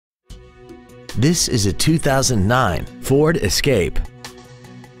This is a 2009 Ford Escape.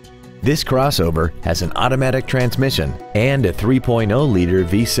 This crossover has an automatic transmission and a 3.0-liter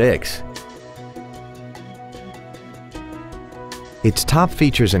V6. Its top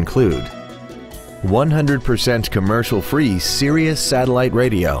features include 100% commercial-free Sirius satellite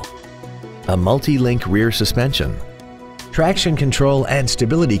radio, a multi-link rear suspension, traction control and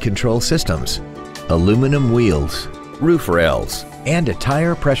stability control systems, aluminum wheels, roof rails, and a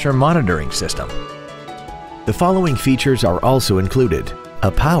tire pressure monitoring system. The following features are also included: a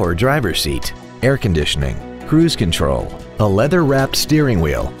power driver's seat, air conditioning, cruise control, a leather-wrapped steering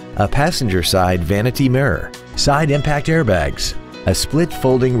wheel, a passenger side vanity mirror, side impact airbags, a split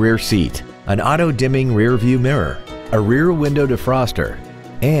folding rear seat, an auto-dimming rear view mirror, a rear window defroster,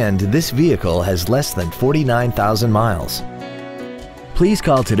 and this vehicle has less than 49,000 miles. Please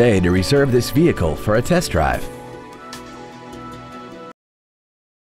call today to reserve this vehicle for a test drive.